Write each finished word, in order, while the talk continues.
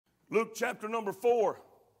Luke chapter number 4.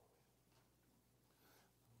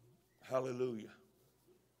 Hallelujah.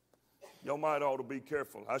 Y'all might ought to be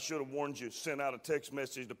careful. I should have warned you, sent out a text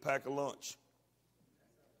message to pack a lunch.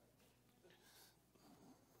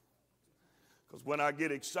 Because when I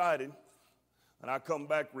get excited and I come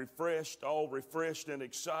back refreshed, all refreshed and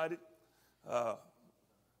excited,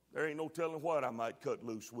 there ain't no telling what I might cut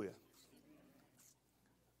loose with.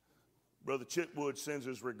 Brother Chitwood sends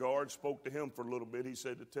his regards, spoke to him for a little bit. He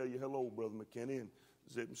said to tell you hello, Brother McKinney, and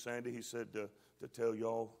Zip and Sandy. He said to tell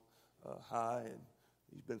y'all hi, and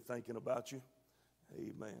he's been thinking about you.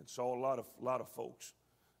 Amen. Saw a lot of folks.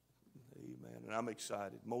 Amen. And I'm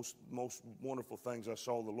excited. Most wonderful things I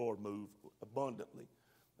saw the Lord move abundantly.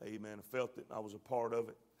 Amen. I felt it. I was a part of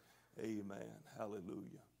it. Amen.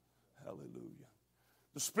 Hallelujah. Hallelujah.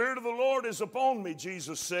 The Spirit of the Lord is upon me,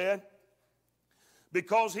 Jesus said,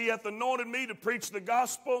 because he hath anointed me to preach the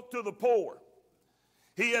gospel to the poor.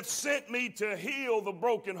 He hath sent me to heal the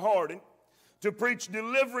brokenhearted, to preach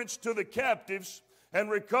deliverance to the captives, and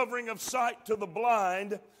recovering of sight to the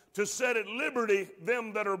blind, to set at liberty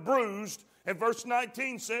them that are bruised. And verse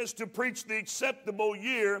 19 says, to preach the acceptable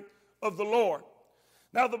year of the Lord.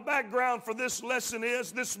 Now the background for this lesson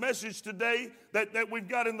is, this message today that we've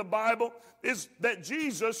got in the Bible, is that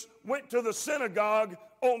Jesus went to the synagogue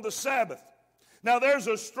on the Sabbath. Now there's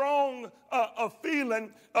a strong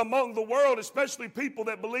feeling among the world, especially people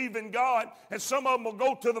that believe in God, and some of them will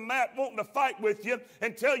go to the mat wanting to fight with you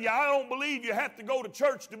and tell you, I don't believe you have to go to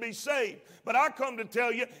church to be saved. But I come to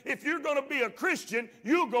tell you, if you're going to be a Christian,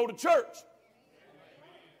 you'll go to church.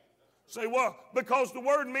 Say, well, because the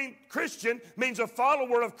word Christian means a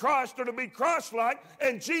follower of Christ or to be Christ-like,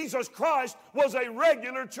 and Jesus Christ was a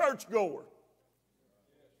regular churchgoer.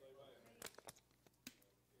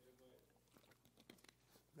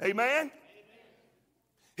 Amen?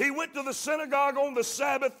 He went to the synagogue on the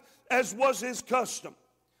Sabbath as was his custom.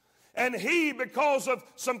 And he, because of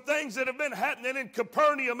some things that have been happening in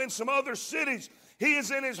Capernaum and some other cities, he is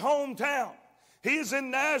in his hometown. He is in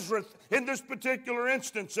Nazareth in this particular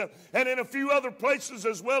instance, and in a few other places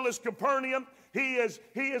as well as Capernaum. He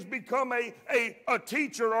has become a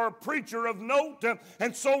teacher or a preacher of note.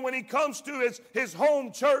 And so when he comes to his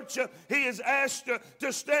home church, he is asked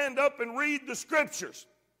to stand up and read the scriptures.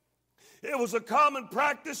 It was a common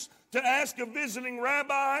practice to ask a visiting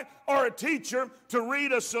rabbi or a teacher to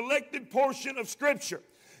read a selected portion of Scripture.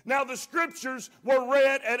 Now, the Scriptures were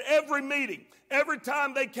read at every meeting. Every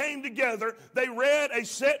time they came together, they read a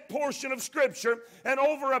set portion of Scripture, and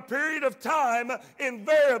over a period of time,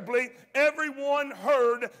 invariably, everyone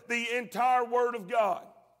heard the entire Word of God.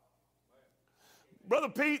 Brother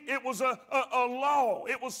Pete, it was a law.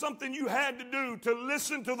 It was something you had to do, to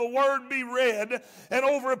listen to the word be read. And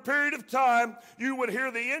over a period of time, you would hear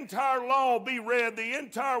the entire law be read, the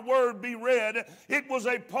entire word be read. It was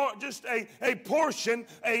a portion,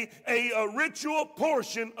 a ritual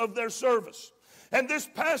portion of their service. And this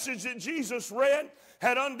passage that Jesus read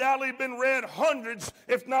had undoubtedly been read hundreds,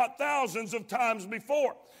 if not thousands of times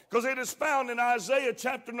before, because it is found in Isaiah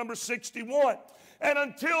chapter number 61. And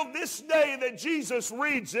until this day that Jesus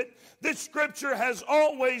reads it, this scripture has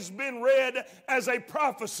always been read as a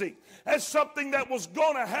prophecy, as something that was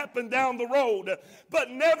going to happen down the road.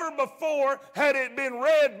 But never before had it been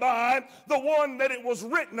read by the one that it was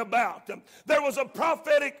written about. There was a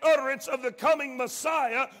prophetic utterance of the coming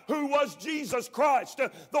Messiah who was Jesus Christ.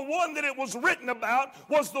 The one that it was written about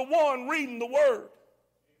was the one reading the word.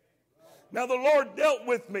 Now the Lord dealt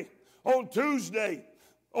with me on Tuesday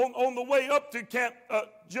on the way up to Camp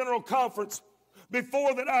General Conference.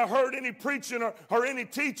 Before that, I heard any preaching or any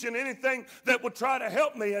teaching, anything that would try to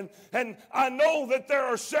help me. And I know that there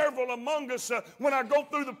are several among us when I go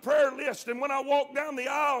through the prayer list and when I walk down the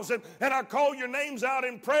aisles and I call your names out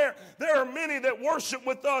in prayer, there are many that worship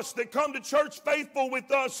with us, that come to church faithful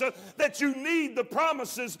with us, that you need the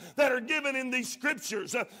promises that are given in these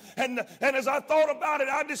scriptures. And as I thought about it,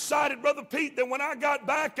 I decided, Brother Pete, that when I got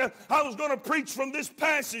back, I was going to preach from this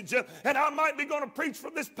passage. And I might be going to preach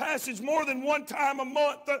from this passage more than one time a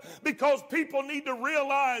month, because people need to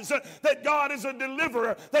realize that God is a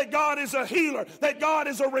deliverer, that God is a healer, that God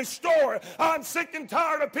is a restorer. I'm sick and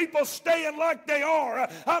tired of people staying like they are.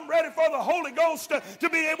 I'm ready for the Holy Ghost to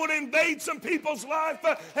be able to invade some people's life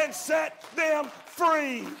and set them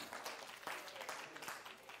free.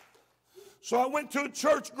 So I went to a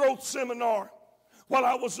church growth seminar while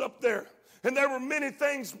I was up there, and there were many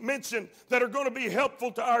things mentioned that are going to be helpful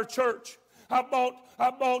to our church. I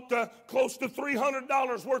bought close to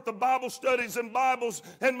 $300 worth of Bible studies and Bibles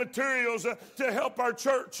and materials to help our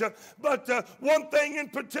church. But one thing in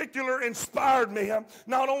particular inspired me.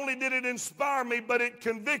 Not only did it inspire me, but it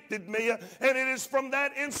convicted me. And it is from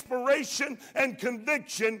that inspiration and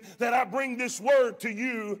conviction that I bring this word to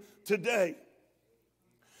you today.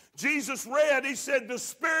 Jesus read, he said, "The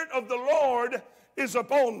Spirit of the Lord is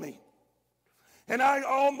upon me." And I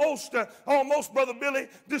almost, Brother Billy,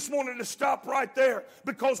 just wanted to stop right there,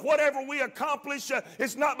 because whatever we accomplish,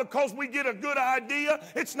 it's not because we get a good idea.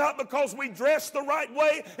 It's not because we dress the right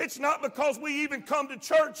way. It's not because we even come to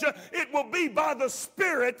church. It will be by the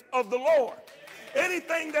Spirit of the Lord.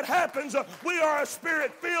 Anything that happens, we are a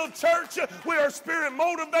Spirit-filled church. We are a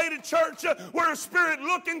Spirit-motivated church. We're a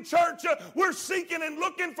Spirit-looking church. We're seeking and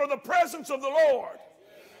looking for the presence of the Lord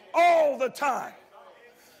all the time.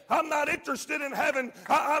 I'm not interested in having,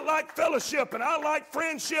 I like fellowship and I like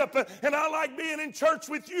friendship and I like being in church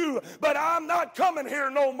with you, but I'm not coming here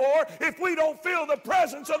no more if we don't feel the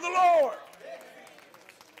presence of the Lord.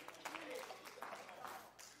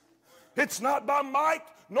 It's not by might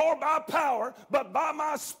nor by power, but by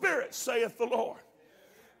my Spirit, saith the Lord.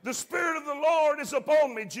 The Spirit of the Lord is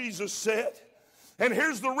upon me, Jesus said. And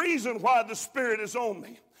here's the reason why the Spirit is on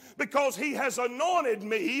me. Because he has anointed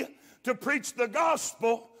me to preach the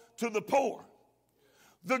gospel to the poor.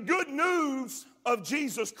 The good news of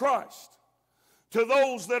Jesus Christ to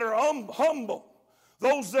those that are humble,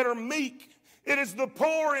 those that are meek. It is the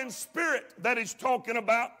poor in spirit that he's talking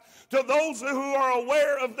about. To those who are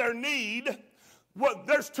aware of their need.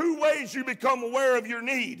 There's two ways you become aware of your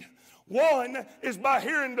need. One is by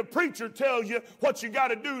hearing the preacher tell you what you got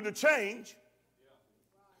to do to change.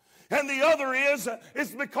 And the other is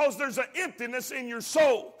because there's an emptiness in your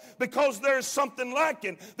soul, because there's something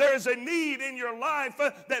lacking. There is a need in your life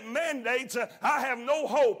that mandates, I have no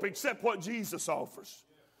hope except what Jesus offers.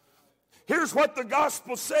 Here's what the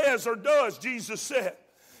gospel says or does, Jesus said.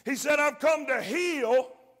 He said, I've come to heal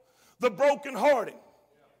the brokenhearted.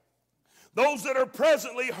 Those that are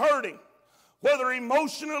presently hurting, whether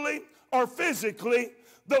emotionally or physically,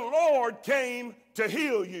 the Lord came to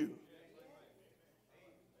heal you.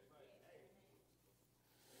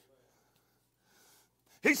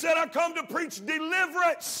 He said, I come to preach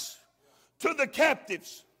deliverance to the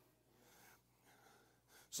captives.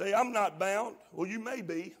 Say, I'm not bound. Well, you may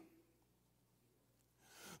be.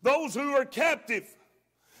 Those who are captive,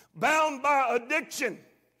 bound by addiction,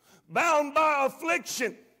 bound by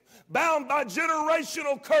affliction, bound by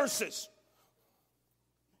generational curses.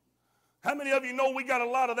 How many of you know we got a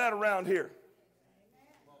lot of that around here?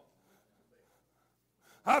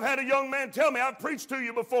 I've had a young man tell me, I've preached to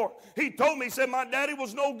you before. He told me, he said, my daddy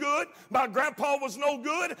was no good, my grandpa was no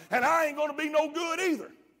good, and I ain't going to be no good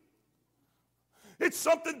either. It's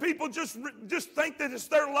something people just think that it's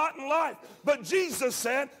their lot in life. But Jesus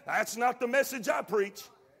said, that's not the message I preach.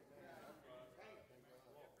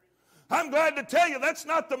 I'm glad to tell you that's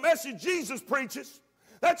not the message Jesus preaches.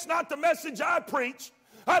 That's not the message I preach.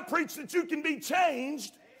 I preach that you can be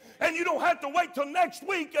changed, and you don't have to wait till next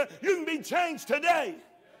week. You can be changed today.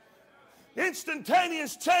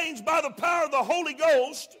 Instantaneous change by the power of the Holy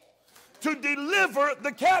Ghost to deliver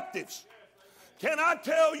the captives. Can I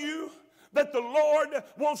tell you that the Lord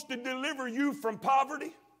wants to deliver you from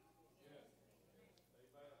poverty?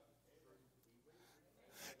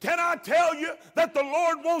 Can I tell you that the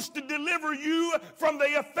Lord wants to deliver you from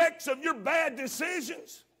the effects of your bad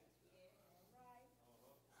decisions?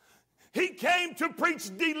 He came to preach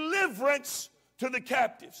deliverance to the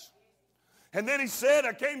captives. And then he said,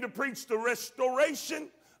 I came to preach the restoration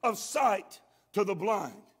of sight to the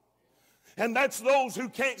blind. And that's those who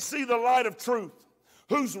can't see the light of truth,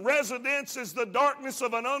 whose residence is the darkness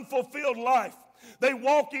of an unfulfilled life. They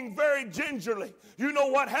walking very gingerly. You know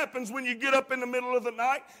what happens when you get up in the middle of the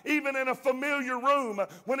night, even in a familiar room,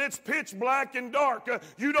 when it's pitch black and dark.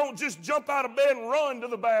 You don't just jump out of bed and run to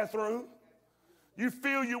the bathroom. You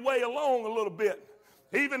feel your way along a little bit.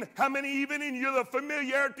 Even in the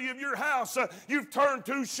familiarity of your house, you've turned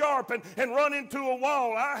too sharp and run into a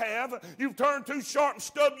wall. I have. You've turned too sharp and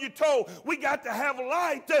stubbed your toe. We got to have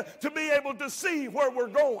light to be able to see where we're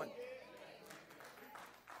going.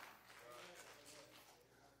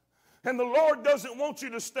 And the Lord doesn't want you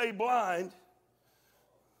to stay blind.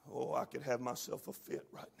 Oh, I could have myself a fit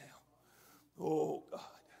right now. Oh, God.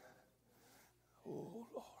 Oh,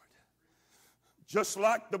 Lord. Just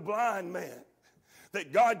like the blind man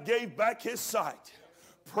that God gave back his sight.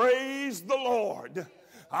 Praise the Lord.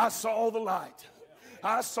 I saw the light.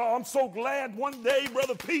 I'm so glad one day,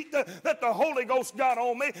 Brother Pete, that the Holy Ghost got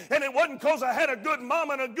on me. And it wasn't because I had a good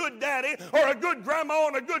mama and a good daddy or a good grandma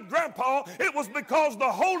and a good grandpa. It was because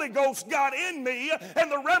the Holy Ghost got in me,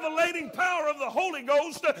 and the revelating power of the Holy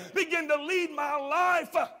Ghost began to lead my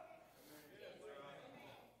life.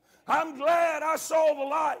 I'm glad I saw the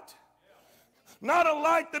light. Not a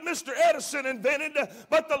light that Mr. Edison invented,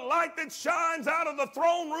 but the light that shines out of the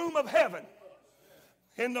throne room of heaven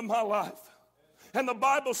into my life. And the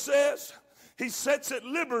Bible says he sets at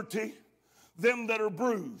liberty them that are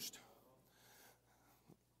bruised.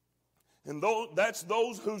 And that's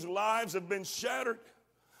those whose lives have been shattered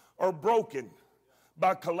or broken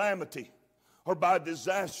by calamity or by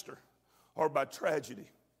disaster or by tragedy.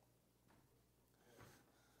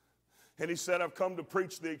 And he said, I've come to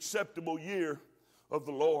preach the acceptable year of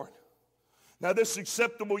the Lord. Now, this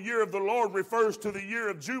acceptable year of the Lord refers to the year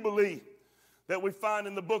of Jubilee that we find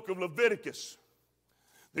in the book of Leviticus.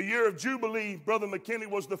 The year of Jubilee, Brother McKinney,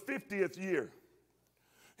 was the 50th year.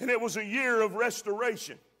 And it was a year of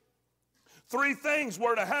restoration. 3 things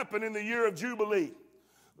were to happen in the year of Jubilee.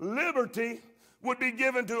 Liberty would be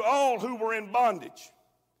given to all who were in bondage.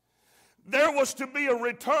 There was to be a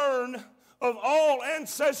return of all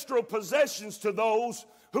ancestral possessions to those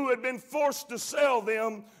who had been forced to sell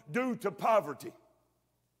them due to poverty.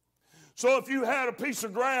 So if you had a piece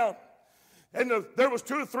of ground and there was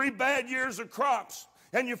 2 or 3 bad years of crops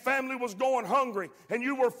and your family was going hungry and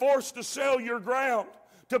you were forced to sell your ground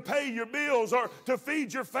to pay your bills or to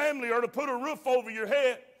feed your family or to put a roof over your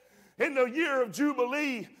head, in the year of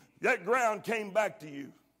Jubilee, that ground came back to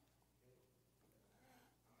you.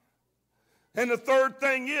 And the third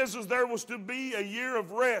thing is there was to be a year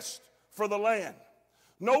of rest for the land.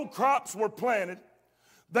 No crops were planted.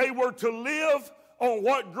 They were to live on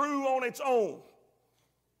what grew on its own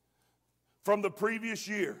from the previous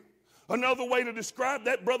year. Another way to describe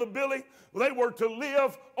that, Brother Billy, they were to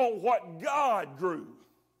live on what God grew.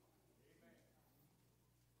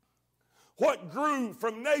 What grew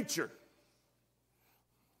from nature.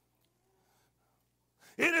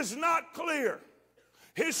 It is not clear.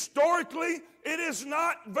 Historically, it is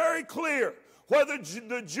not very clear whether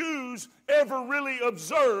the Jews ever really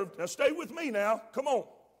observed. Now stay with me now. Come on.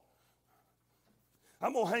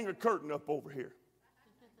 I'm going to hang a curtain up over here.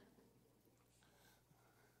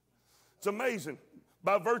 It's amazing.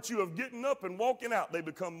 By virtue of getting up and walking out, they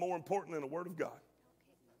become more important than the Word of God.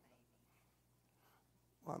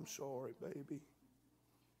 I'm sorry, baby.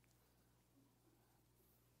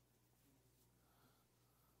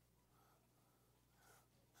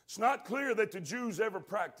 It's not clear that the Jews ever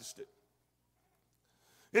practiced it.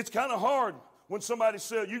 It's kind of hard when somebody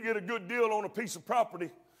says you get a good deal on a piece of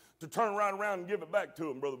property to turn right around and give it back to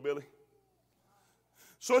them, Brother Billy.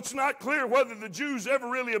 So it's not clear whether the Jews ever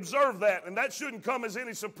really observed that, and that shouldn't come as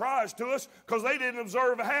any surprise to us because they didn't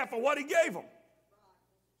observe half of what he gave them.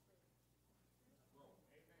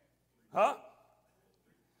 Huh?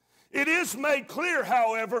 It is made clear,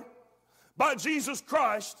 however, by Jesus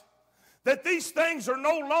Christ that these things are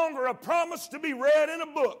no longer a promise to be read in a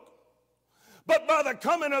book, but by the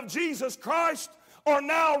coming of Jesus Christ are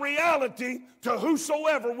now reality to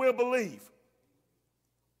whosoever will believe.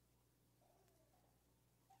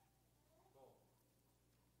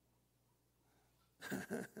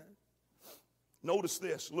 Notice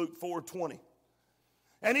this, Luke 4:20.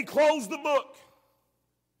 And he closed the book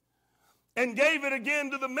and gave it again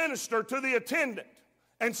to the minister, to the attendant,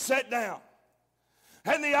 and sat down.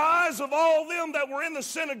 And the eyes of all them that were in the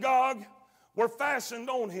synagogue were fastened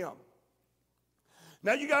on him.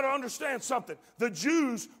 Now you got to understand something. The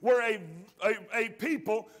Jews were a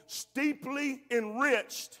people steeply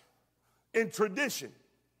enriched in tradition.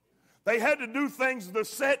 They had to do things the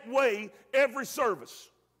set way every service,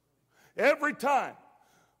 every time.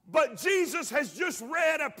 But Jesus has just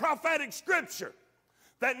read a prophetic scripture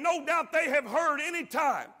that no doubt they have heard any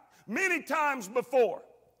time, many times before.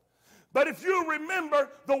 But if you remember,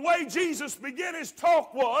 the way Jesus began his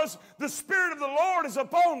talk was, the Spirit of the Lord is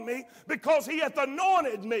upon me because he hath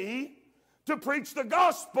anointed me to preach the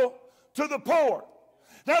gospel to the poor.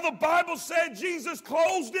 Now the Bible said Jesus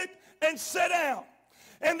closed it and sat down.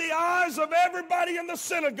 And the eyes of everybody in the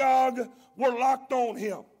synagogue were locked on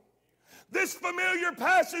him. This familiar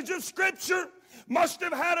passage of Scripture must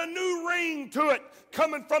have had a new ring to it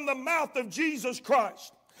coming from the mouth of Jesus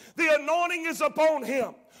Christ. The anointing is upon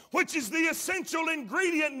him. which is the essential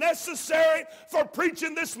ingredient necessary for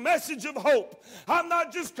preaching this message of hope. I'm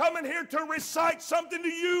not just coming here to recite something to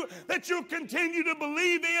you that you'll continue to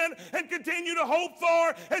believe in and continue to hope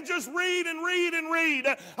for and just read and read and read.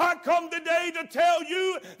 I come today to tell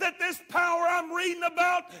you that this power I'm reading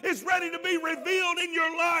about is ready to be revealed in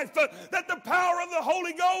your life, that the power of the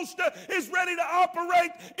Holy Ghost is ready to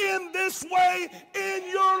operate in this way in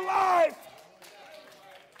your life.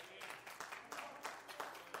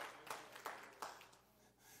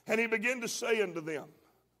 And he began to say unto them,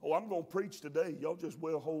 oh, I'm going to preach today. Y'all just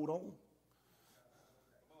well hold on.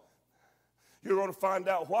 You're going to find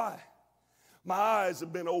out why. My eyes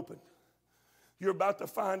have been opened. You're about to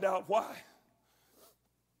find out why.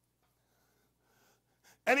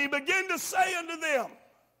 And he began to say unto them,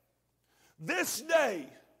 this day,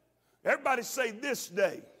 everybody say this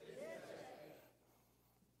day.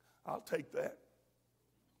 I'll take that.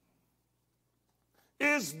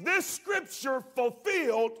 Is this scripture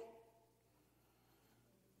fulfilled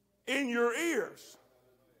in your ears?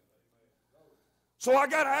 So I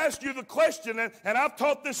got to ask you the question, and I've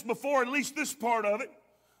taught this before, at least this part of it.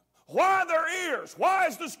 Why their ears? Why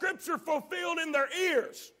is the scripture fulfilled in their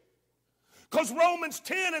ears? Because Romans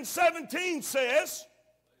 10 and 17 says,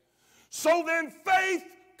 so then faith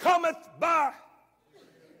cometh by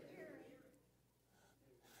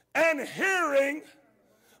and hearing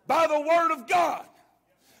by the word of God.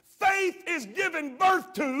 Faith is given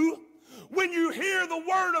birth to when you hear the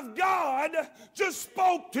word of God just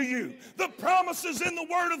spoke to you. The promises in the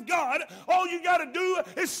word of God, all you got to do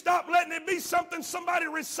is stop letting it be something somebody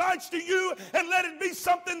recites to you and let it be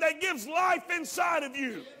something that gives life inside of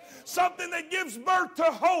you. Something that gives birth to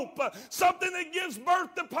hope. Something that gives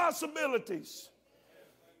birth to possibilities.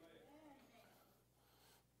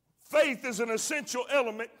 Faith is an essential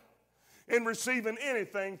element in receiving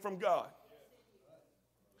anything from God.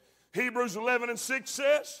 Hebrews 11 and 6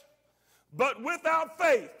 says, but without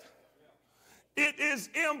faith, it is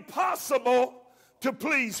impossible to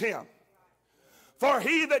please him. For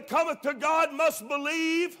he that cometh to God must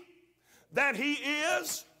believe that he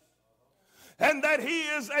is, and that he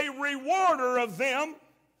is a rewarder of them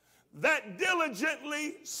that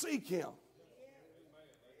diligently seek him.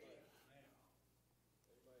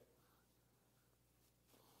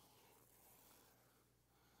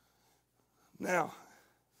 Now,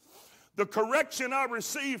 the correction I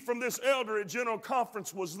received from this elder at General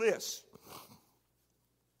Conference was this.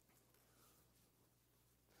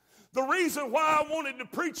 The reason why I wanted to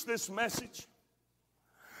preach this message,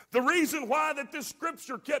 the reason why that this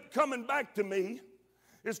scripture kept coming back to me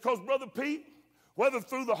is because, Brother Pete, whether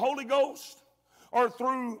through the Holy Ghost or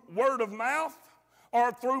through word of mouth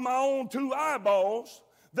or through my own two eyeballs,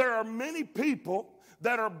 there are many people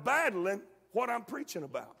that are battling what I'm preaching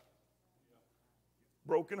about.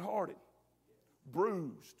 Brokenhearted,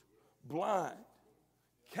 bruised, blind,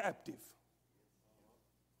 captive.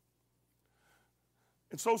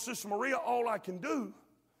 And so, Sister Maria, all I can do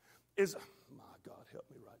is, my God, help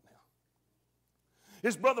me right now,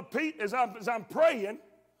 is, Brother Pete, as I'm praying,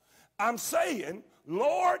 I'm saying,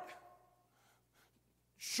 Lord,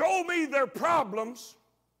 show me their problems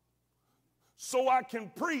so I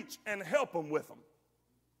can preach and help them with them.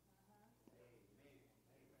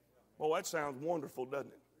 Oh, that sounds wonderful, doesn't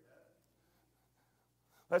it?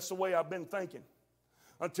 That's the way I've been thinking.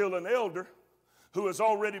 Until an elder who has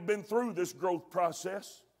already been through this growth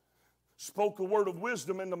process spoke a word of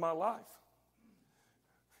wisdom into my life.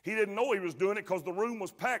 He didn't know he was doing it because the room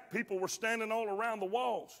was packed. People were standing all around the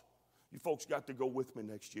walls. You folks got to go with me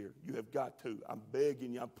next year. You have got to. I'm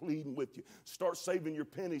begging you. I'm pleading with you. Start saving your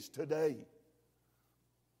pennies today.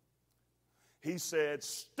 He said,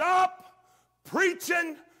 stop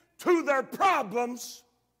preaching to their problems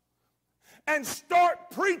and start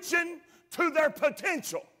preaching to their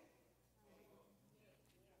potential.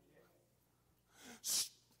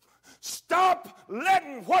 Stop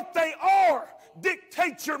letting what they are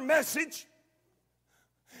dictate your message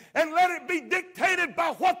and let it be dictated by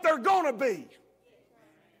what they're going to be.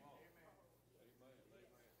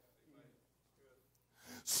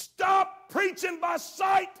 Stop preaching by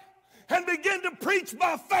sight and begin to preach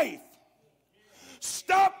by faith.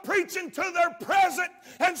 Stop preaching to their present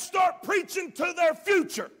and start preaching to their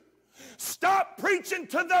future. Stop preaching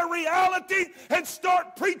to their reality and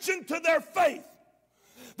start preaching to their faith.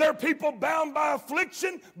 There are people bound by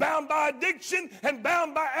affliction, bound by addiction, and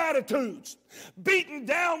bound by attitudes. Beaten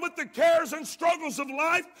down with the cares and struggles of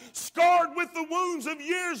life, scarred with the wounds of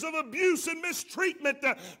years of abuse and mistreatment,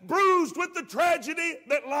 bruised with the tragedy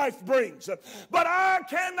that life brings. But I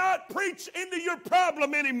cannot preach into your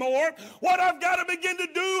problem anymore. What I've got to begin to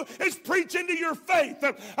do is preach into your faith.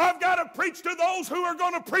 I've got to preach to those who are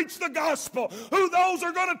going to preach the gospel, who those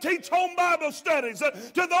are going to teach home Bible studies,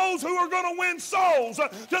 to those who are going to win souls,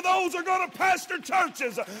 to those who are going to pastor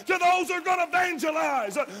churches, to those who are going to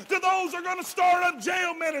evangelize, to those who are going to start up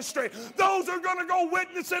jail ministry, those who are going to go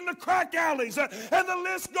witness in the crack alleys, and the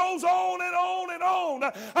list goes on and on and on.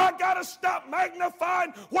 I've got to stop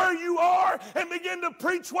magnifying where you are and begin to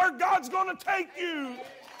preach where God's going to take you.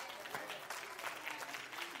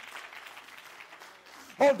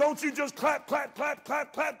 Oh, don't you just clap, clap, clap,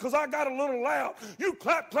 clap, clap because I got a little loud. You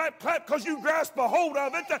clap, clap, clap because you grasp a hold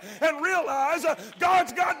of it and realize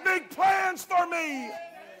God's got big plans for me.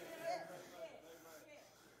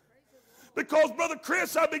 Because, Brother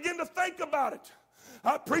Chris, I begin to think about it.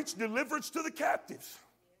 I preach deliverance to the captives,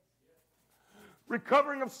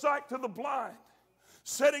 recovering of sight to the blind,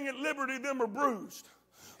 setting at liberty them who are bruised.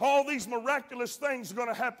 All these miraculous things are going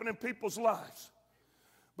to happen in people's lives.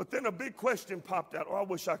 But then a big question popped out. Oh, I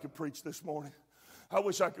wish I could preach this morning. I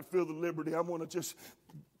wish I could feel the liberty. I want to just,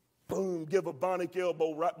 boom, give a bionic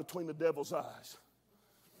elbow right between the devil's eyes.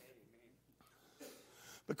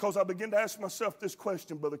 Because I begin to ask myself this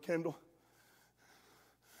question, Brother Kendall.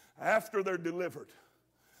 After they're delivered,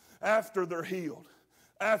 after they're healed,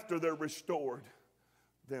 after they're restored,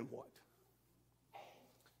 then what?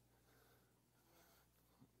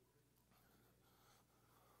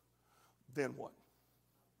 Then what?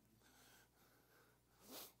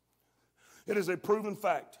 It is a proven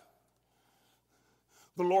fact.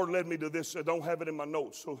 The Lord led me to this. I don't have it in my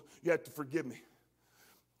notes, so you have to forgive me.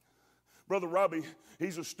 Brother Robbie,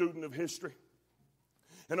 he's a student of history.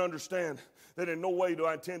 And understand that in no way do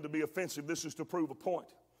I intend to be offensive. This is to prove a point.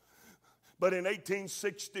 But in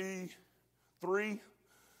 1863,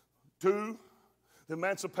 the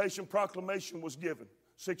Emancipation Proclamation was given,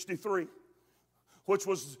 63, which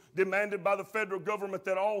was demanded by the federal government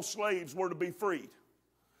that all slaves were to be freed.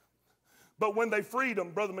 But when they freed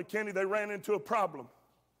them, Brother McKinney, they ran into a problem.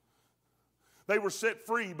 They were set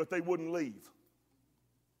free, but they wouldn't leave.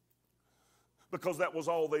 Because that was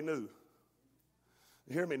all they knew.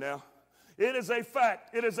 Hear me now. It is a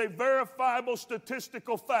fact. It is a verifiable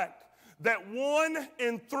statistical fact that 1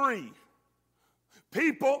 in 3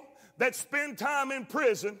 people that spend time in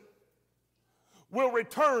prison will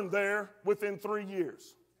return there within 3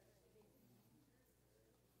 years.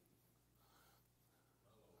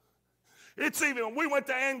 It's even, we went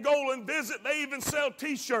to Angola and visit, they even sell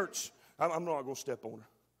T-shirts. I'm not going to step on her.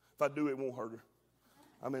 If I do, it won't hurt her.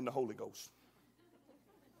 I'm in the Holy Ghost.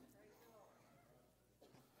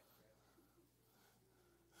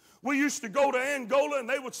 We used to go to Angola and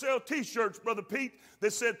they would sell T-shirts, Brother Pete,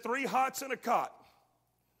 that said 3 hots and a cot.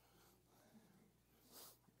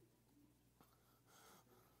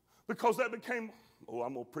 Because that became, oh,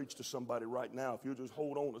 I'm going to preach to somebody right now if you'll just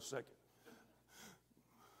hold on a second.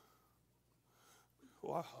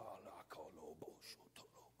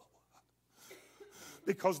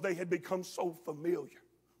 Because they had become so familiar,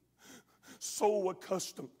 so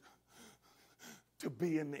accustomed to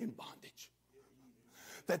being in bondage,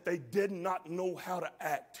 that they did not know how to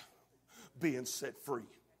act being set free.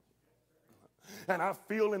 And I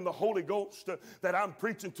feel in the Holy Ghost that I'm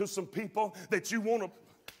preaching to some people that you want to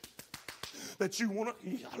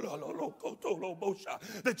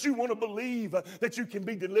believe that you can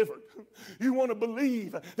be delivered. You want to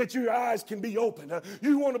believe that your eyes can be opened.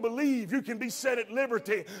 You want to believe you can be set at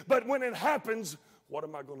liberty. But when it happens, what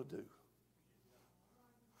am I going to do?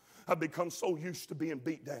 I've become so used to being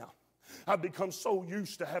beat down. I've become so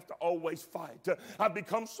used to have to always fight. I've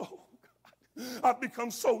become so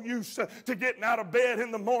used to getting out of bed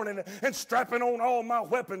in the morning and strapping on all my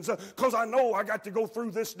weapons because I know I got to go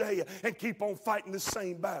through this day and keep on fighting this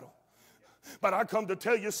same battle. But I come to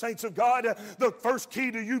tell you, saints of God, the first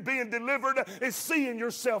key to you being delivered is seeing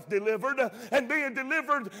yourself delivered. And being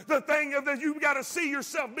delivered, the thing that you got to see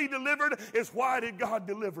yourself be delivered is, why did God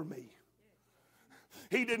deliver me?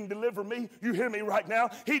 He didn't deliver me, you hear me right now,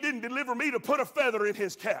 He didn't deliver me to put a feather in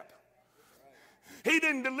His cap. He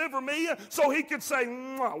didn't deliver me so He could say,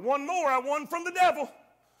 one more I won from the devil.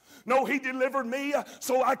 No, he delivered me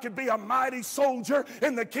so I could be a mighty soldier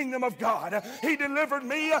in the kingdom of God. He delivered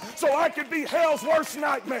me so I could be hell's worst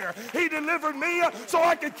nightmare. He delivered me so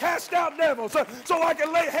I could cast out devils, so I could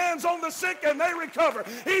lay hands on the sick and they recover.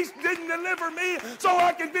 He didn't deliver me so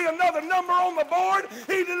I could be another number on the board.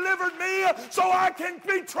 He delivered me so I can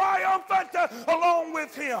be triumphant along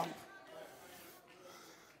with him.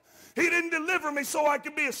 He didn't deliver me so I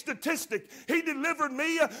could be a statistic. He delivered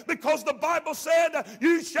me because the Bible said,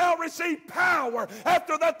 you shall receive power.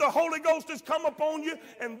 After that, the Holy Ghost has come upon you,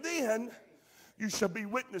 and then you shall be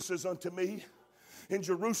witnesses unto me in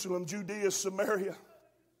Jerusalem, Judea, Samaria,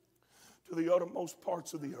 to the uttermost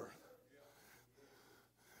parts of the earth.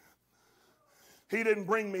 He didn't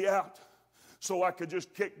bring me out so I could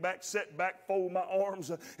just kick back, sit back, fold my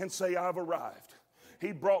arms, and say I've arrived.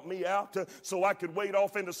 He brought me out so I could wade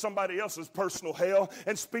off into somebody else's personal hell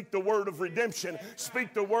and speak the word of redemption,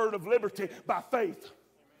 speak the word of liberty by faith.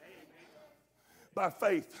 By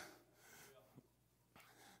faith.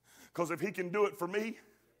 Because if he can do it for me,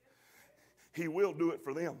 he will do it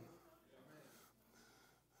for them.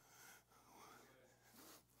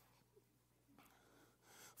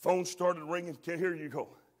 Phone started ringing. Here you go.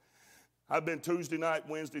 I've been Tuesday night,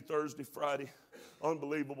 Wednesday, Thursday, Friday.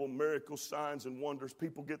 Unbelievable miracles, signs, and wonders.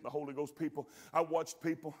 People getting the Holy Ghost. People. I watched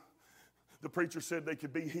people. The preacher said they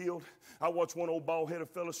could be healed. I watched one old bald-headed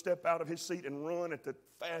fellow step out of his seat and run at the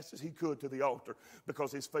fast as he could to the altar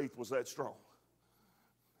because his faith was that strong.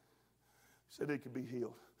 He said he could be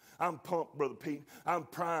healed. I'm pumped, Brother Pete. I'm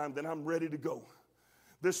primed and I'm ready to go.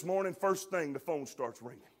 This morning, first thing, the phone starts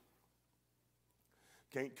ringing.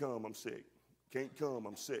 Can't come, I'm sick. Can't come,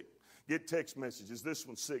 I'm sick. Get text messages. This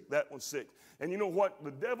one's sick, that one's sick. And you know what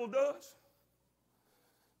the devil does?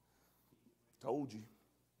 Told you.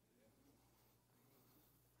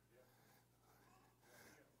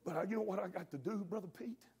 But you know what I got to do, Brother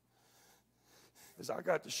Pete? Is I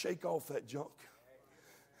got to shake off that junk.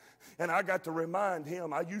 And I got to remind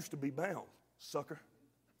him I used to be bound, sucker.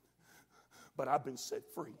 But I've been set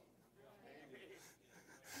free.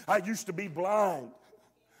 I used to be blind.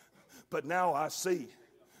 But now I see.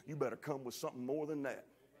 You better come with something more than that.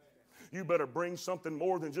 You better bring something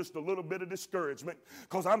more than just a little bit of discouragement,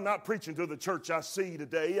 because I'm not preaching to the church I see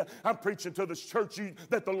today. I'm preaching to the church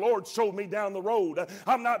that the Lord showed me down the road.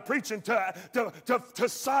 I'm not preaching to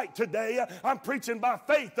sight today. I'm preaching by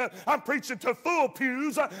faith. I'm preaching to full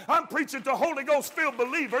pews. I'm preaching to Holy Ghost filled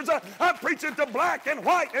believers. I'm preaching to black and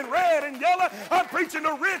white and red and yellow. I'm preaching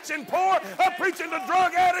to rich and poor. I'm preaching to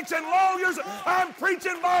drug addicts and lawyers. I'm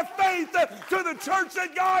preaching by faith to the church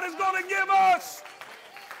that God is going to give us.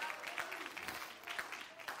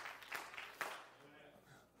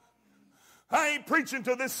 I ain't preaching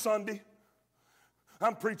to this Sunday.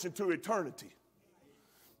 I'm preaching to eternity.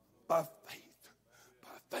 By faith.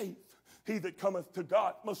 By faith. He that cometh to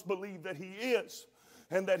God must believe that he is,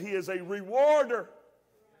 and that he is a rewarder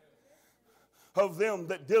of them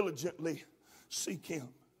that diligently seek him.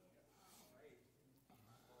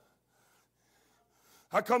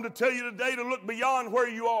 I come to tell you today to look beyond where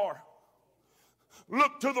you are.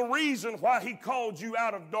 Look to the reason why he called you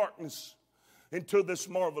out of darkness into this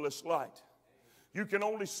marvelous light. You can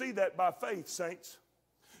only see that by faith, saints.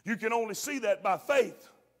 You can only see that by faith.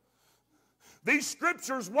 These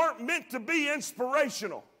scriptures weren't meant to be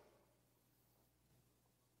inspirational.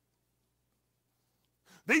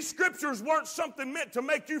 These scriptures weren't something meant to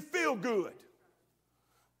make you feel good.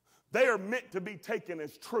 They are meant to be taken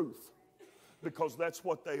as truth, because that's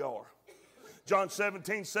what they are. John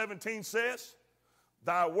 17:17 says,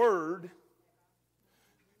 thy word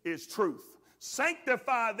is truth.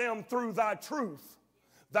 Sanctify them through thy truth.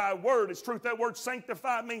 Thy word is truth. That word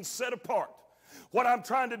sanctify means set apart. What I'm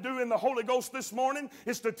trying to do in the Holy Ghost this morning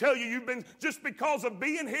is to tell you, you've been, just because of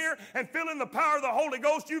being here and feeling the power of the Holy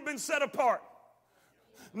Ghost, you've been set apart.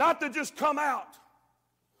 Not to just come out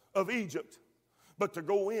of Egypt, but to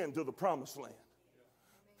go into the promised land.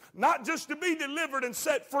 Not just to be delivered and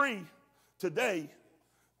set free today,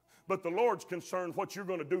 but the Lord's concerned what you're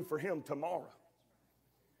going to do for him tomorrow.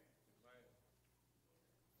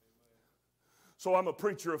 So I'm a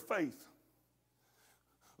preacher of faith.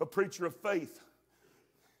 A preacher of faith.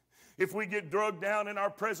 If we get drugged down in our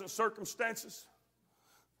present circumstances,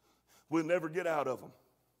 we'll never get out of them.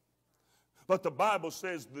 But the Bible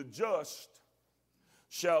says the just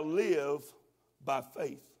shall live by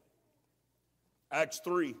faith. Acts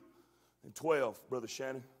 3:12, Brother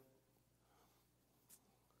Shannon.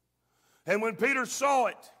 And when Peter saw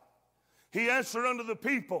it, he answered unto the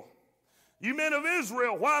people, you men of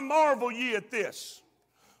Israel, why marvel ye at this?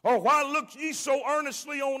 Or why look ye so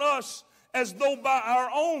earnestly on us, as though by our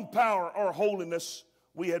own power or holiness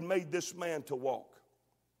we had made this man to walk.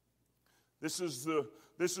 This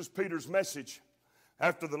is Peter's message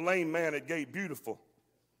after the lame man at Gate Beautiful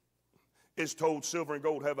is told, silver and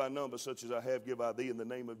gold have I none, but such as I have give I thee, in the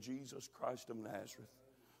name of Jesus Christ of Nazareth.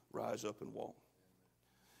 Rise up and walk.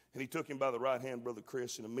 And he took him by the right hand, Brother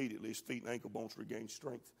Chris, and immediately his feet and ankle bones regained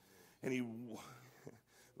strength. And he,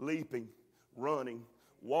 leaping, running,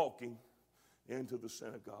 walking into the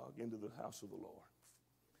synagogue, into the house of the Lord.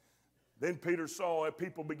 Then Peter saw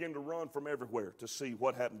people begin to run from everywhere to see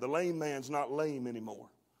what happened. The lame man's not lame anymore.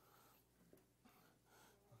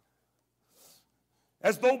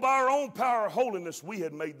 As though by our own power of holiness we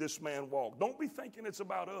had made this man walk. Don't be thinking it's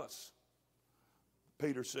about us,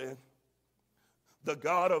 Peter said. The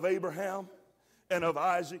God of Abraham and of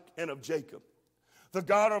Isaac and of Jacob, the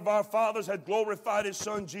God of our fathers, had glorified his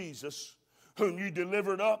son Jesus, whom you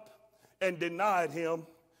delivered up and denied him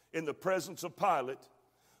in the presence of Pilate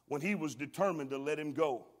when he was determined to let him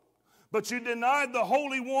go. But you denied the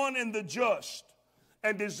Holy One and the just,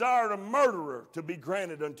 and desired a murderer to be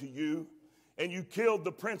granted unto you, and you killed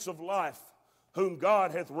the Prince of Life, whom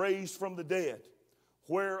God hath raised from the dead,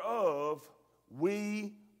 whereof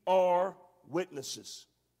we are witnesses.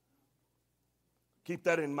 Keep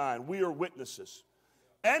that in mind. We are witnesses.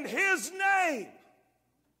 And his name,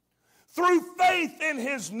 through faith in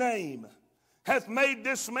his name, hath made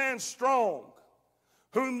this man strong,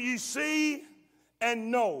 whom ye see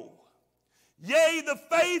and know. Yea, the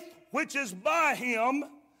faith which is by him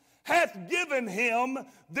hath given him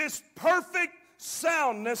this perfect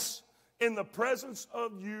soundness in the presence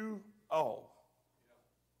of you all.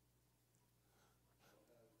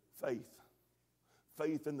 Faith.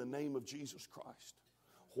 Faith in the name of Jesus Christ.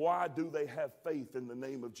 Why do they have faith in the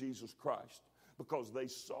name of Jesus Christ? Because they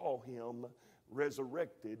saw him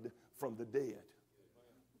resurrected from the dead.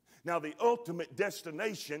 Now, the ultimate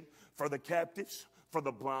destination for the captives, for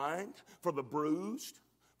the blind, for the bruised,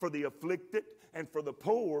 for the afflicted, and for the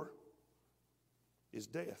poor is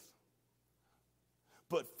death.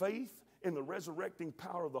 But faith in the resurrecting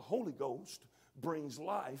power of the Holy Ghost brings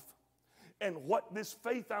life. And what this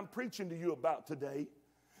faith I'm preaching to you about today,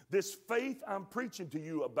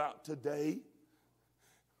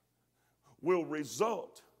 will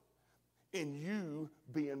result in you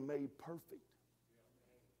being made perfect.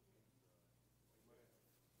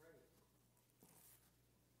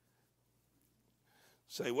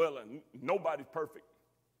 Say, well, nobody's perfect.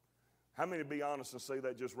 How many be honest and say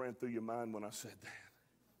that just ran through your mind when I said that?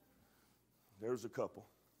 There's a couple.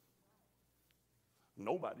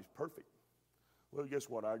 Nobody's perfect. Well, guess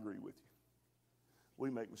what? I agree with you.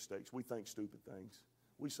 We make mistakes. We think stupid things.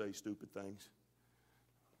 We say stupid things.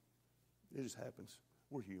 It just happens.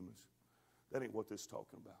 We're humans. That ain't what this is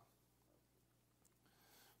talking about.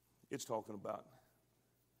 It's talking about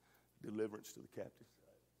deliverance to the captive.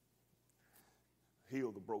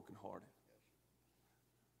 Heal the brokenhearted.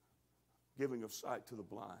 Giving of sight to the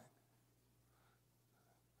blind.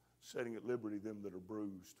 Setting at liberty them that are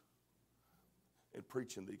bruised. And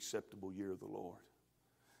preaching the acceptable year of the Lord.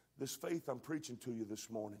 This faith I'm preaching to you this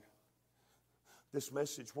morning. This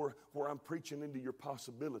message where I'm preaching into your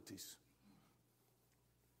possibilities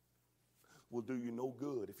will do you no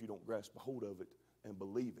good if you don't grasp a hold of it and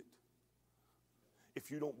believe it.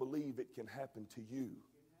 If you don't believe it can happen to you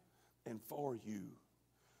and for you.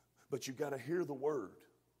 But you got to hear the word.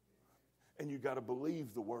 And you got to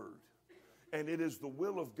believe the word. And it is the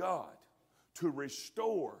will of God to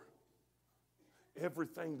restore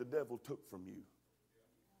everything the devil took from you.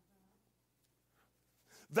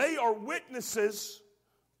 They are witnesses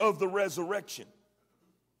of the resurrection.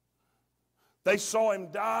 They saw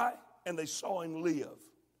him die and they saw him live.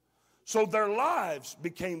 So their lives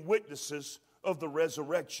became witnesses of the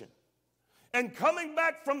resurrection. And coming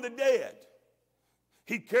back from the dead,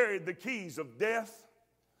 he carried the keys of death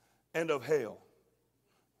and of hell.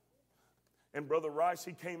 And Brother Rice,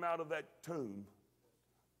 he came out of that tomb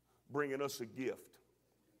bringing us a gift.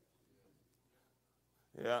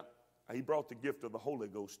 Yeah, he brought the gift of the Holy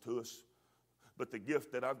Ghost to us. But the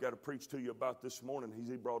gift that I've got to preach to you about this morning,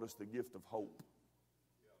 he brought us the gift of hope.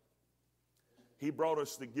 He brought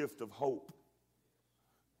us the gift of hope.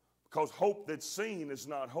 Because hope that's seen is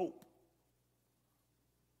not hope.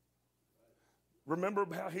 Remember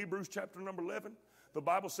how Hebrews chapter number 11? The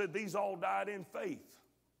Bible said these all died in faith,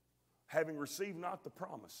 having received not the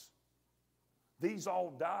promise. These all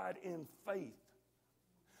died in faith.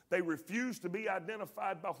 They refused to be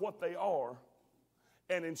identified by what they are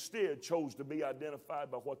and instead chose to be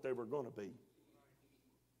identified by what they were going to be.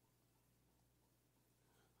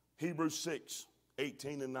 Hebrews 6,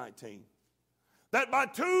 18 and 19. That by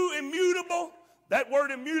two immutable, That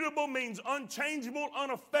word immutable means unchangeable,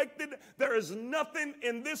 unaffected. There is nothing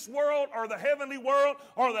in this world or the heavenly world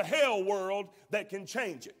or the hell world that can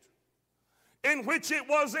change it. In which it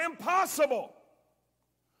was impossible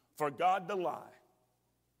for God to lie.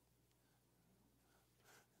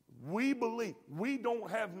 We believe, we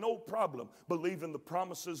don't have no problem believing the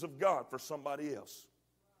promises of God for somebody else.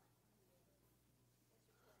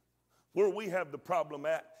 Where we have the problem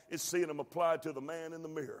at is seeing them applied to the man in the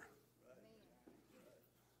mirror.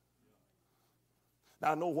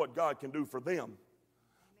 Now, I know what God can do for them,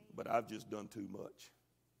 but I've just done too much.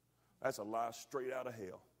 That's a lie straight out of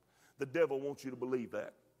hell. The devil wants you to believe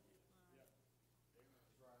that.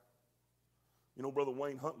 You know, Brother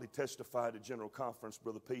Wayne Huntley testified at General Conference,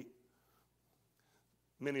 Brother Pete.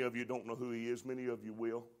 Many of you don't know who he is. Many of you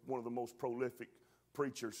will. One of the most prolific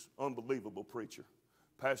preachers, unbelievable preacher.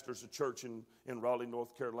 Pastors a church in Raleigh,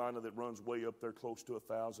 North Carolina that runs way up there close to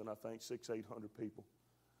 1,000, I think, 600-800 people.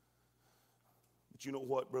 But you know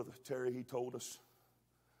what, Brother Terry, he told us?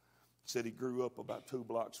 He said he grew up about 2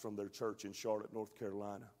 blocks from their church in Charlotte, North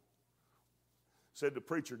Carolina. Said the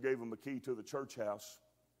preacher gave him a key to the church house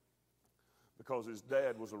because his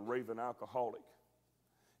dad was a raving alcoholic.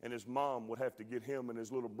 And his mom would have to get him and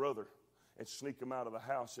his little brother and sneak them out of the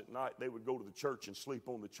house at night. They would go to the church and sleep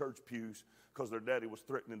on the church pews because their daddy was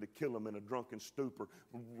threatening to kill them in a drunken stupor,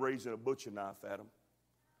 raising a butcher knife at them.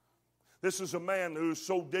 This is a man who is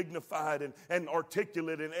so dignified and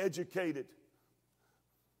articulate and educated.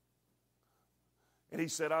 And he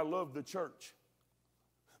said, I love the church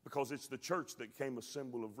because it's the church that became a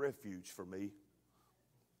symbol of refuge for me.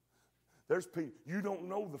 There's people, you don't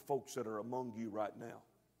know the folks that are among you right now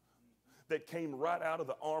that came right out of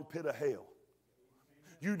the armpit of hell.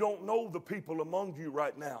 You don't know the people among you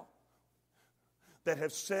right now that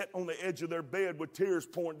have sat on the edge of their bed with tears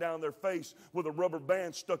pouring down their face with a rubber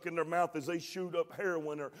band stuck in their mouth as they shoot up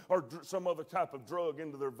heroin or some other type of drug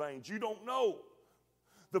into their veins. You don't know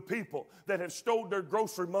the people that have stole their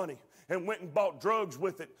grocery money and went and bought drugs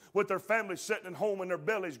with it, with their families sitting at home and their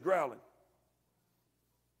bellies growling.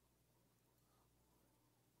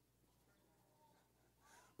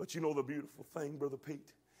 But you know the beautiful thing, Brother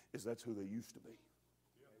Pete, is that's who they used to be.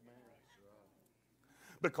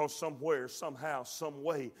 Because somewhere, somehow, some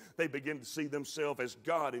way, they begin to see themselves as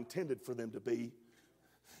God intended for them to be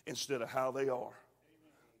instead of how they are.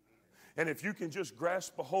 And if you can just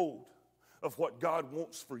grasp a hold of what God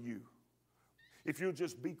wants for you, if you'll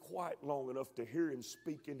just be quiet long enough to hear Him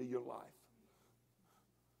speak into your life,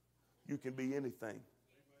 you can be anything.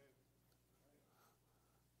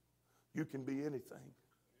 You can be anything.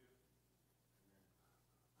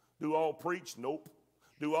 Do all preach? Nope.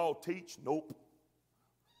 Do all teach? Nope.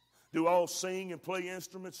 Do all sing and play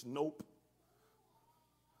instruments? Nope.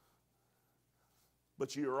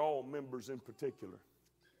 But you are all members in particular.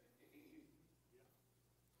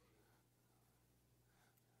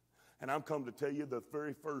 And I'm come to tell you the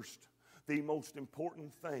very first, the most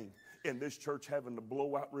important thing in this church having to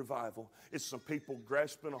blow out revival is some people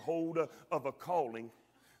grasping a hold of a calling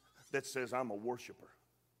that says, I'm a worshiper.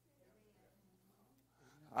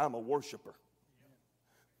 I'm a worshiper.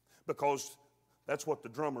 Because that's what the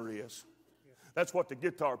drummer is. That's what the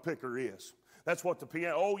guitar picker is. That's what the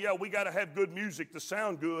piano, oh yeah, we got to have good music to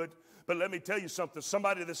sound good. But let me tell you something,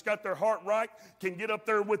 somebody that's got their heart right can get up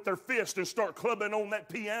there with their fist and start clubbing on that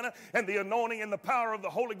piano, and the anointing and the power of the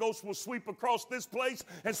Holy Ghost will sweep across this place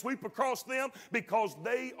and sweep across them because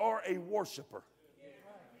they are a worshiper.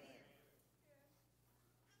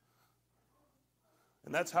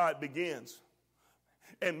 And that's how it begins.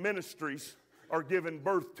 And ministries are given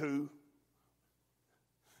birth to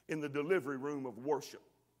in the delivery room of worship.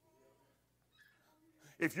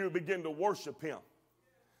 If you begin to worship Him.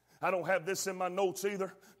 I don't have this in my notes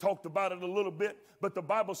either. Talked about it a little bit. But the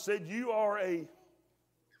Bible said you are a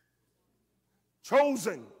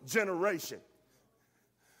chosen generation.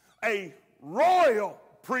 A royal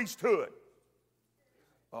priesthood.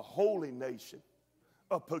 A holy nation.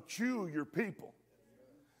 A peculiar people.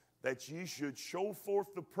 That ye should show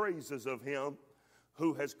forth the praises of Him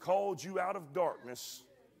who has called you out of darkness.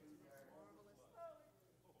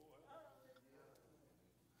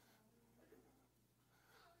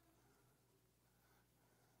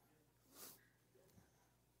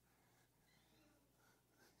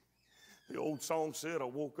 The old song said, I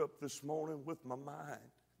woke up this morning with my mind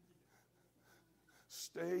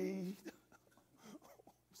stayed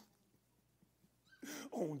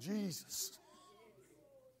on Jesus.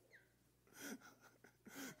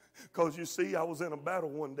 Because you see, I was in a battle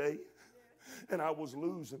one day and I was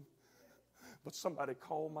losing. But somebody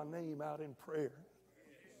called my name out in prayer.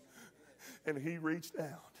 And He reached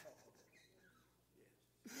out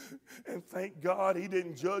And thank God he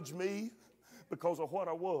didn't judge me because of what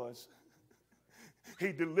I was.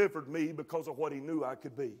 He delivered me because of what he knew I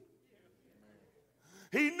could be.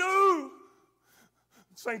 He knew.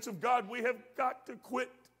 Saints of God, we have got to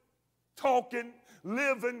quit talking,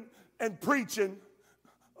 living, and preaching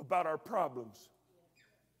about our problems.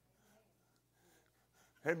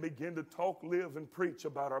 And begin to talk, live, and preach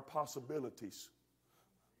about our possibilities.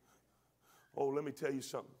 Oh, let me tell you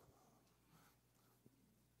something.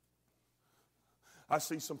 I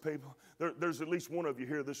see some people, there's at least one of you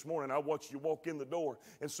here this morning. I watched you walk in the door.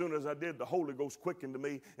 As soon as I did, the Holy Ghost quickened to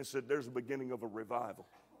me and said, there's a beginning of a revival.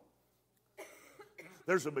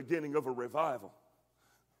 There's a beginning of a revival.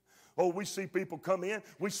 Oh, we see people come in.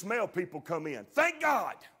 We smell people come in. Thank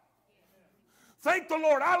God. Thank the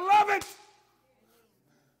Lord. I love it.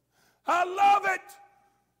 I love it.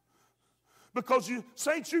 Because you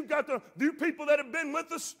saints, you've got you people that have been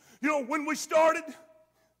with us, when we started.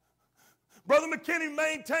 Brother McKinney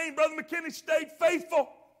maintained, Brother McKinney stayed faithful.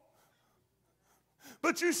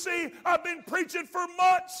 But you see, I've been preaching for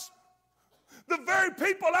months. The very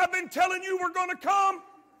people I've been telling you were going to come,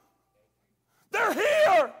 they're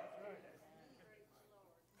here.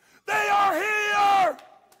 They are here.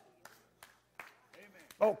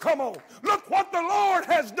 Oh, come on. Look what the Lord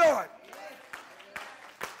has done.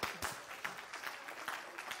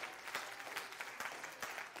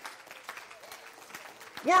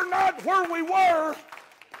 We're not where we were,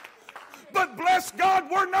 but bless God,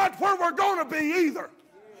 we're not where we're going to be either.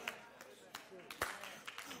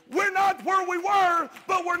 We're not where we were,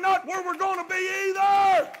 but we're not where we're going to be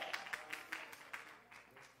either.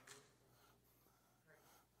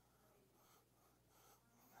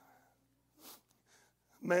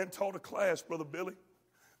 Man taught a class, Brother Billy.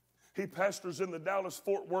 He pastors in the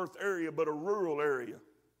Dallas-Fort Worth area, but a rural area.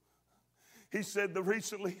 He said that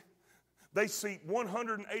recently they seat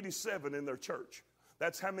 187 in their church.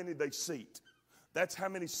 That's how many they seat. That's how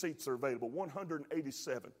many seats are available,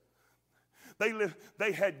 187.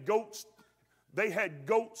 They had goats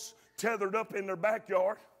tethered up in their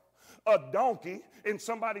backyard, a donkey in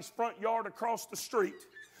somebody's front yard across the street.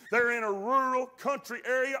 They're in a rural country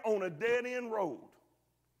area on a dead-end road.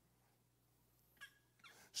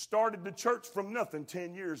 Started the church from nothing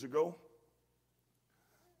 10 years ago.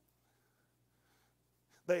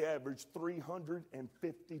 They averaged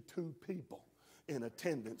 352 people in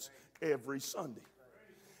attendance every Sunday.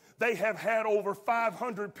 They have had over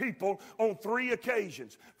 500 people on 3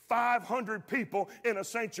 occasions. 500 people in a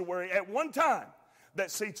sanctuary at one time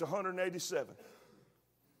that seats 187.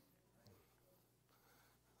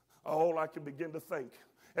 All I could begin to think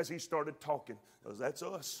as he started talking was, that's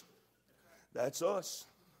us. That's us.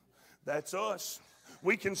 That's us.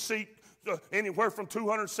 We can seat anywhere from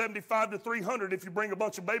 275 to 300 if you bring a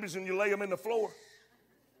bunch of babies and you lay them in the floor.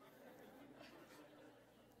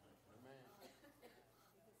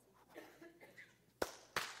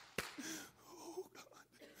 Oh, God.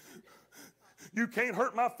 You can't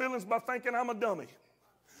hurt my feelings by thinking I'm a dummy.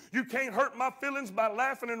 You can't hurt my feelings by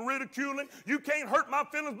laughing and ridiculing. You can't hurt my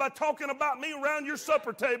feelings by talking about me around your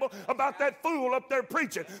supper table about that fool up there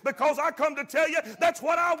preaching. Because I come to tell you, that's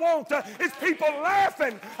what I want. Is people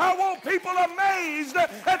laughing. I want people amazed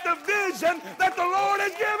at the vision that the Lord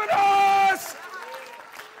has given us.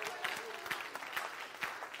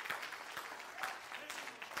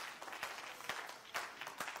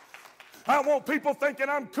 I want people thinking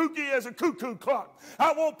I'm kooky as a cuckoo clock.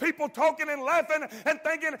 I want people talking and laughing and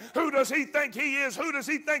thinking, who does he think he is? Who does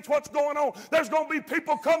he think what's going on? There's going to be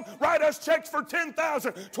people come write us checks for $10,000,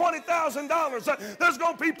 $20,000. There's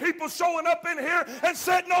going to be people showing up in here and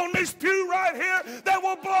sitting on this pew right here that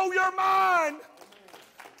will blow your mind.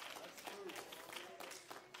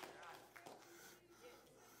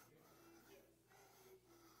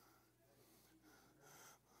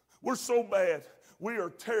 We're so bad. We are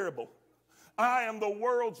terrible. I am the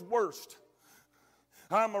world's worst.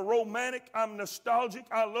 I'm a romantic. I'm nostalgic.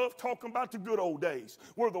 I love talking about the good old days.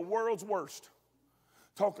 We're the world's worst.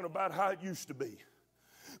 Talking about how it used to be.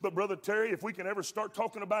 But Brother Terry, if we can ever start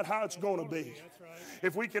talking about how it's going to be.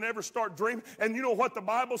 If we can ever start dreaming. And you know what the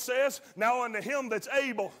Bible says? Now unto him that's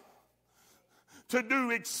able to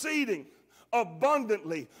do exceeding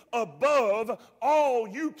abundantly above all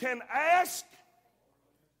you can ask.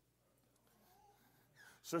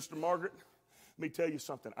 Sister Margaret, let me tell you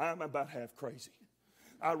something. I'm about half crazy.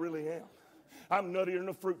 I really am. I'm nuttier than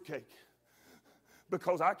a fruitcake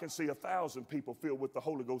because I can see 1,000 people filled with the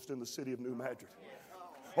Holy Ghost in the city of New Madrid.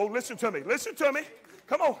 Oh, listen to me. Listen to me.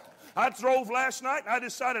 Come on. I drove last night and I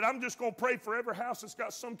decided I'm just going to pray for every house that's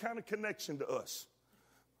got some kind of connection to us.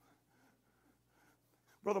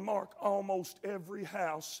 Brother Mark, almost every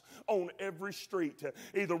house on every street,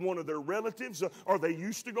 either one of their relatives, or they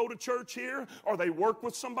used to go to church here, or they work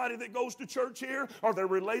with somebody that goes to church here, or they're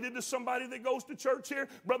related to somebody that goes to church here.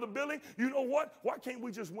 Brother Billy, you know what? Why can't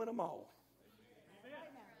we just win them all?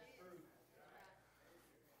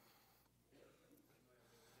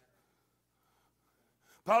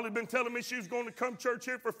 Polly been telling me she was going to come to church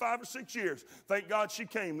here for 5 or 6 years. Thank God she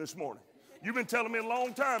came this morning. You've been telling me a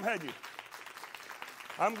long time, hadn't you?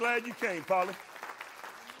 I'm glad you came, Polly.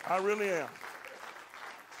 I really am.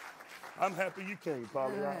 I'm happy you came,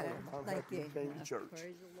 Polly. I am. I'm happy you came to church.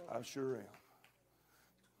 I sure am.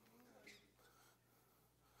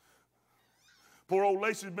 Poor old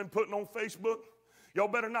Lacey's been putting on Facebook. Y'all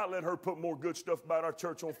better not let her put more good stuff about our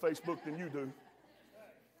church on Facebook than you do.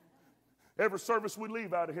 Every service we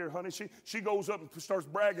leave out of here, honey, she goes up and starts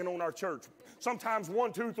bragging on our church. Sometimes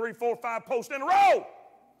 1, 2, 3, 4, 5 posts in a row.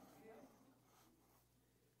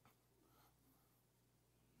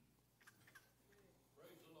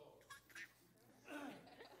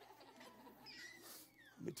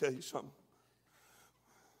 Let me tell you something.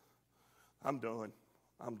 I'm done.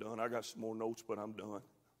 I got some more notes, but I'm done.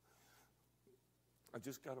 I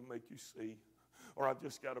just got to make you see, or I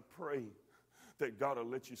just got to pray that God will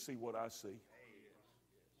let you see what I see.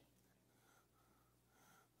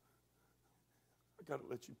 I got to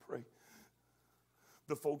let you pray.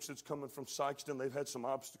 The folks that's coming from Sykeston, they've had some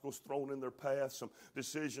obstacles thrown in their path, some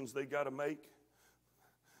decisions they got to make.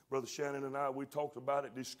 Brother Shannon and I, we talked about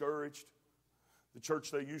it, discouraged. The church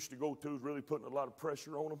they used to go to is really putting a lot of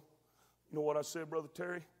pressure on them. You know what I said, Brother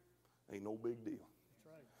Terry? Ain't no big deal.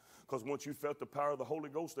 Because once you felt the power of the Holy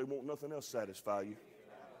Ghost, they won't nothing else satisfy you.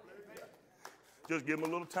 Just give them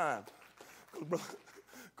a little time.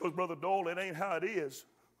 Because Brother Doyle, it ain't how it is.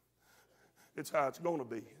 It's how it's going to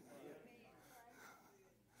be.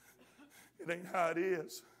 It ain't how it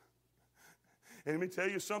is. And let me tell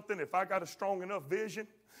you something. If I got a strong enough vision,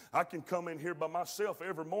 I can come in here by myself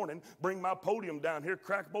every morning, bring my podium down here,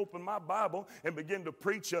 crack open my Bible, and begin to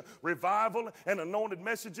preach revival and anointed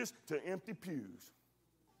messages to empty pews.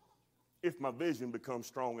 If my vision becomes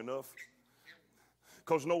strong enough.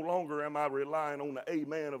 Because no longer am I relying on the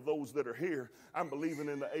amen of those that are here. I'm believing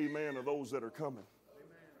in the amen of those that are coming.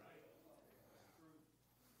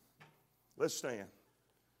 Let's stand.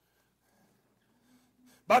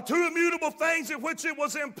 By two immutable things in which it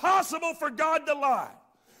was impossible for God to lie,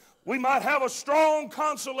 we might have a strong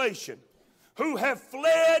consolation, who have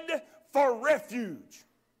fled for refuge,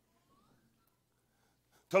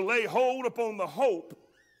 to lay hold upon the hope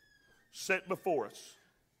set before us.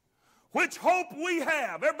 Which hope we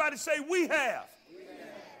have. Everybody say, we have. We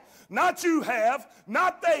have. Not you have,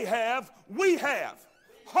 not they have, we have.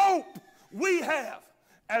 Hope we have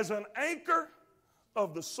as an anchor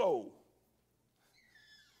of the soul.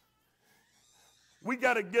 We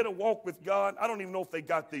got to get a walk with God. I don't even know if they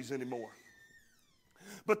got these anymore.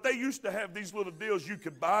 But they used to have these little deals. You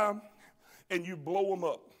could buy them and you blow them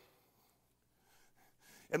up.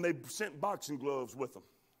 And they sent boxing gloves with them.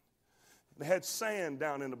 They had sand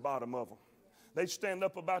down in the bottom of them. They'd stand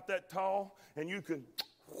up about that tall and you could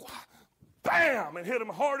bam and hit them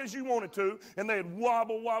hard as you wanted to, and they'd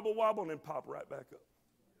wobble, wobble, wobble, and then pop right back up.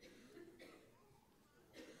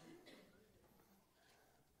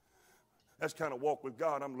 That's the kind of walk with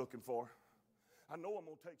God I'm looking for. I know I'm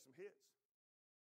going to take some hits.